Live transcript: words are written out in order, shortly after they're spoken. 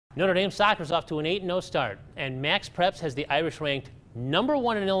Notre Dame soccer's off to an 8-0 start, and Max Preps has the Irish ranked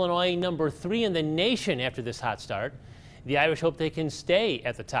 #1 in Illinois, #3 in the nation after this hot start. The Irish hope they can stay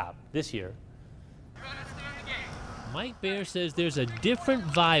at the top this year. Mike Baer says there's a different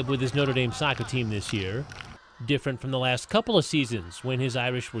vibe with his Notre Dame soccer team this year, different from the last couple of seasons when his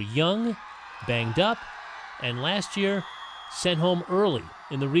Irish were young, banged up, and last year sent home early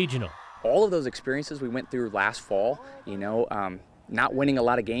in the regional. All of those experiences we went through last fall, not winning a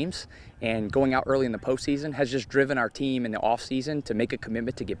lot of games and going out early in the postseason has just driven our team in the offseason to make a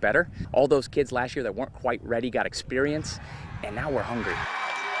commitment to get better. All those kids last year that weren't quite ready got experience, and now we're hungry.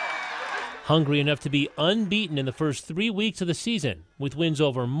 Hungry enough to be unbeaten in the first 3 weeks of the season, with wins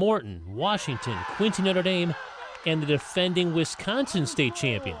over Morton, Washington, Quincy Notre Dame, and the defending Wisconsin state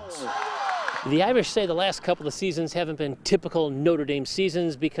champions. The Irish say the last couple of seasons haven't been typical Notre Dame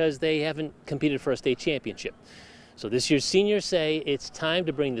seasons because they haven't competed for a state championship. So this year's seniors say it's time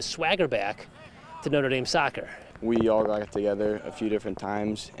to bring the swagger back to Notre Dame soccer. We all got together a few different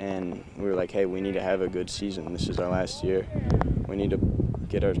times and we were like, hey, we need to have a good season. This is our last year. We need to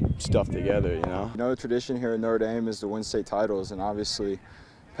get our stuff together, The tradition here at Notre Dame is to win state titles, and obviously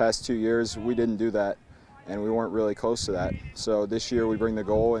past 2 years we didn't do that and we weren't really close to that. So this year we bring the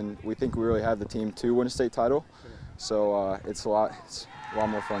goal, and we think we really have the team to win a state title. So it's a lot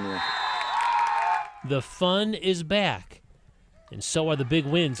more fun here. The fun is back, and so are the big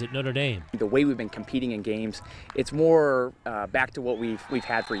wins at Notre Dame. The way we've been competing in games, it's more back to what we've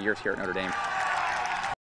had for years here at Notre Dame.